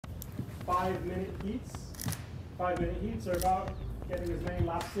5-minute heats. 5-minute heats are about getting as many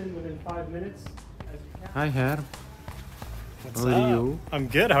laps in within 5 minutes as you can. Hi Herb. What's How are you? I'm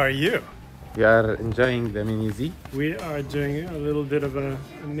good. How are you? We are enjoying the Mini Z. We are doing a little bit of a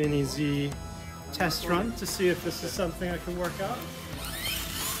Mini Z test run to see if this is something I can work out.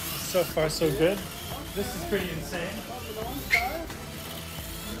 So far, so good. This is pretty insane.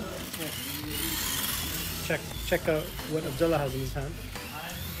 Check out what Abdullah has in his hand.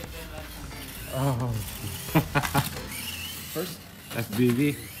 Oh. First,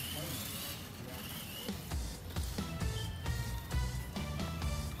 FBV.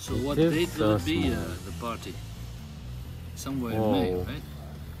 So what It is date so will it be, small. the party? Somewhere Whoa. in May, right?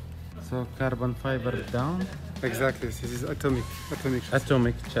 So carbon fiber down, Exactly, this is atomic chassis.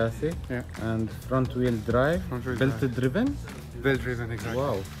 atomic chassis, Yeah. and front wheel drive, Front wheel belt drive. driven. Belt driven, exactly.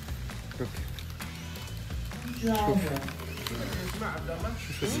 Wow. Look.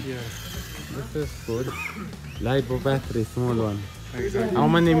 This is here. This is good. LiPo battery, small one. Exactly. How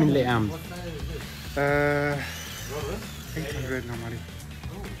many milliamps? 800 normally.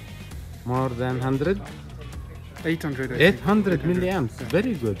 More than 100? 800, I think. 800 milliamps. Yeah.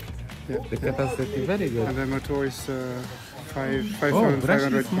 Very good. Yeah. The capacity, very good. And the motor is Oh, 5,500.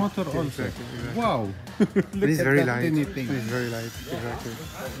 brushless motor also. Exactly, exactly. Wow. It is at very that light. tiny It thing. is very light, exactly.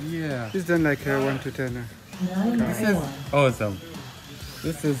 Yeah. It's done like 1 to 10. This is awesome.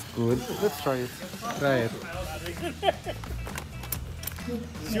 This is good. Let's try it. Try it.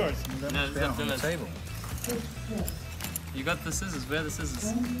 it's yours. No, it's on the table. You got the scissors. Where are the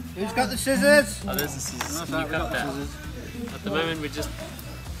scissors? Who's got the scissors? Oh, there's the scissors. Can you cut that? At the moment, we're just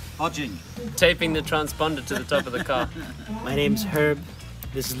Hodging. taping the transponder to the top of the car. My name's Herb.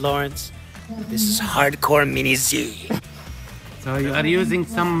 This is Lawrence. This is Hardcore Mini Z. So you are using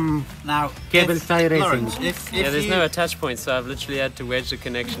some Now, cable tie racing. Lawrence, if There's you, no attach point, so I've literally had to wedge the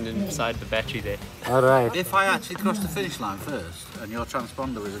connection inside the battery there. All right. if I actually crossed the finish line first and your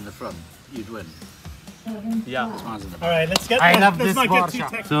transponder was in the front, you'd win. Yeah. Mine's in the back. All right, let's get. I love let's this not get too Porsche.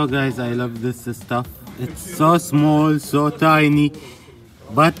 technical. So guys, I love this stuff. It's so small, so tiny,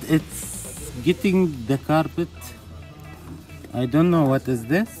 but it's getting the carpet. I don't know what is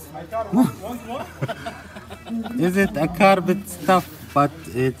this. Is it a carpet stuff? But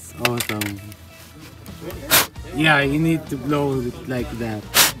it's awesome. Yeah, you need to blow it like that.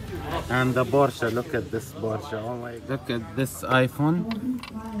 And the Porsche, look at this Porsche. Oh my! Look at this iPhone,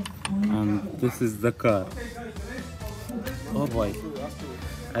 and this is the car. Oh boy!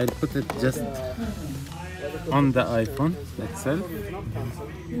 I'll put it just on the iPhone itself.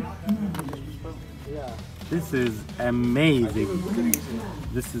 This is amazing.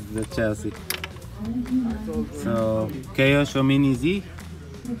 This is the chassis. So Kyosho Mini Z,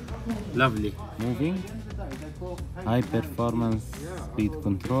 lovely, moving, high performance speed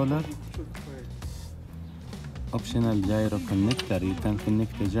controller, optional gyro connector. You can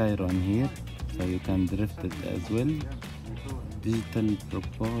connect the gyro in here, so you can drift it as well. Digital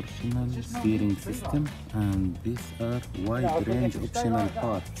proportional steering system, and these are wide range optional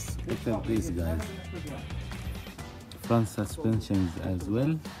parts. Look at these guys. Front suspensions as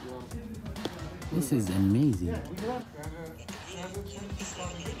well. This is amazing.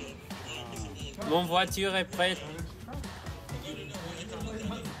 Mon voiture est prête.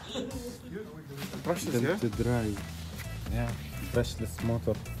 Brushes, yeah? To drive. Yeah, brushless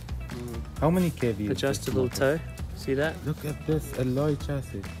motor. How many kV? is this Adjustable motor? toe. See that? Look at this alloy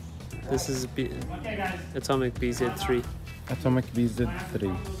chassis. This is Atomic BZ3. Atomic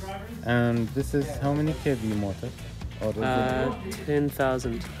BZ3. And this is how many kV motor? Or is it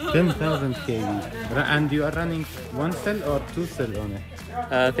 10,000. 10,000 kV. And you are running one cell or two cell on it?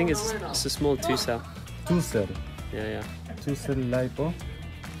 I think it's a small 2-cell. Two cell. Yeah. Two cell LiPo.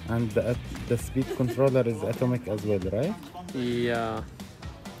 And the speed controller is atomic as well, right? Yeah.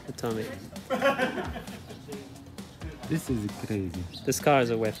 Atomic. This is crazy. This car is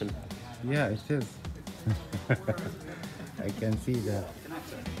a weapon. Yeah, it is. I can see that.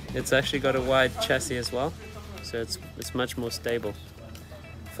 It's actually got a wide chassis as well, so it's much more stable.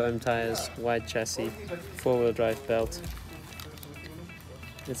 Foam tires, wide chassis, 4-wheel drive belt.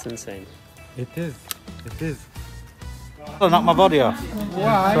 It's insane. It is. It is. Well, knocked my body off.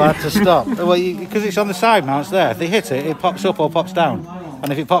 Why? So I had to stop. Well, because it's on the side mounts there. If they hit it, it pops up or pops down.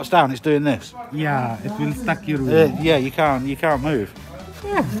 And if it pops down, it's doing this. Yeah, it will stuck your wheel. Yeah, you can't move.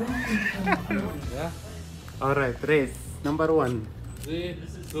 Yeah. All right, race number 1. 3,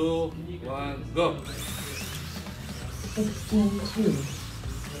 2, 1, go! 16-2.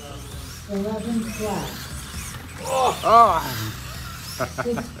 11 flat.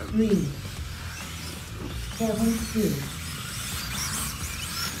 6-3. 7-2.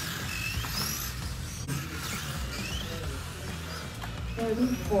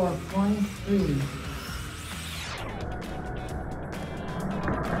 34.3.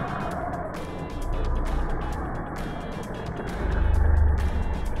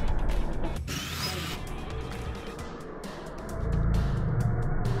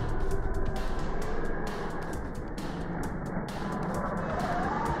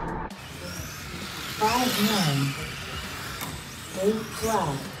 Five nine, 8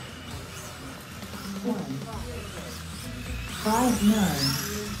 flat, 1, 5 9.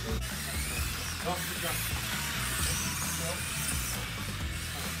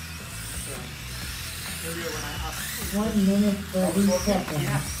 1 minute 30 seconds.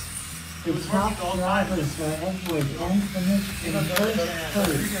 The top drivers are Edward Anthony in first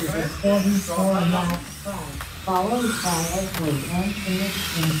place with a 44 lap time, followed by Edward Anthony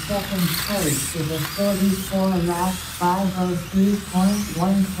in second place with a 44 lap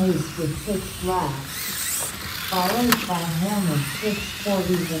 503.1 pace with 6 laps, followed by Hammer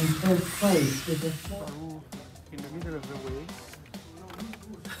 640 in third place with a 4. In the middle of the way.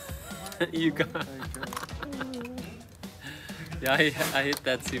 You got. Yeah, I hit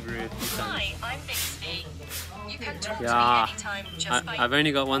that Subaru a few times. Hi, I'm Bixby. You can talk to me Yeah, anytime just by... I've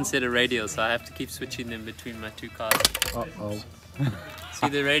only got one set of radials, so I have to keep switching them between my two cars. Uh-oh. See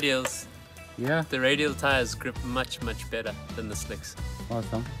the radials? Yeah, The radial tires grip much better than the slicks.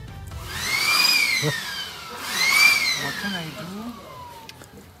 awesome. What can I do?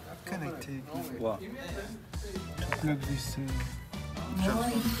 Can I take What? plug this?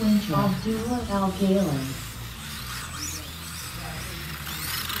 Abdullah Al Galen.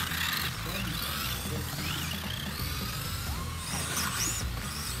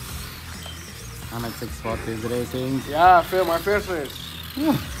 I'm at 640 is racing. Yeah, I failed my first race.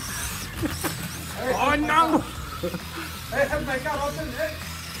 Oh no! Hey, have my car open, hey!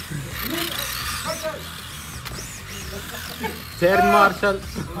 Turn, Marshall.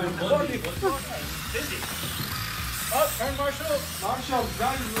 Oh, turn Marshall! Marshall,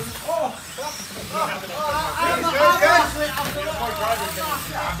 Johnny, oh!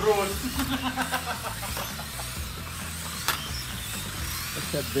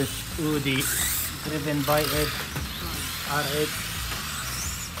 Look at this Audi driven by Ed. R8.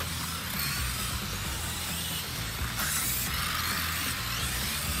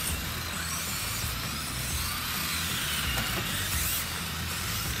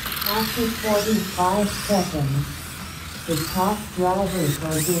 After 45 seconds, the top drivers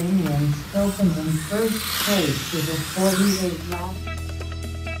are Damien Stoughton in first place with a 48 lap.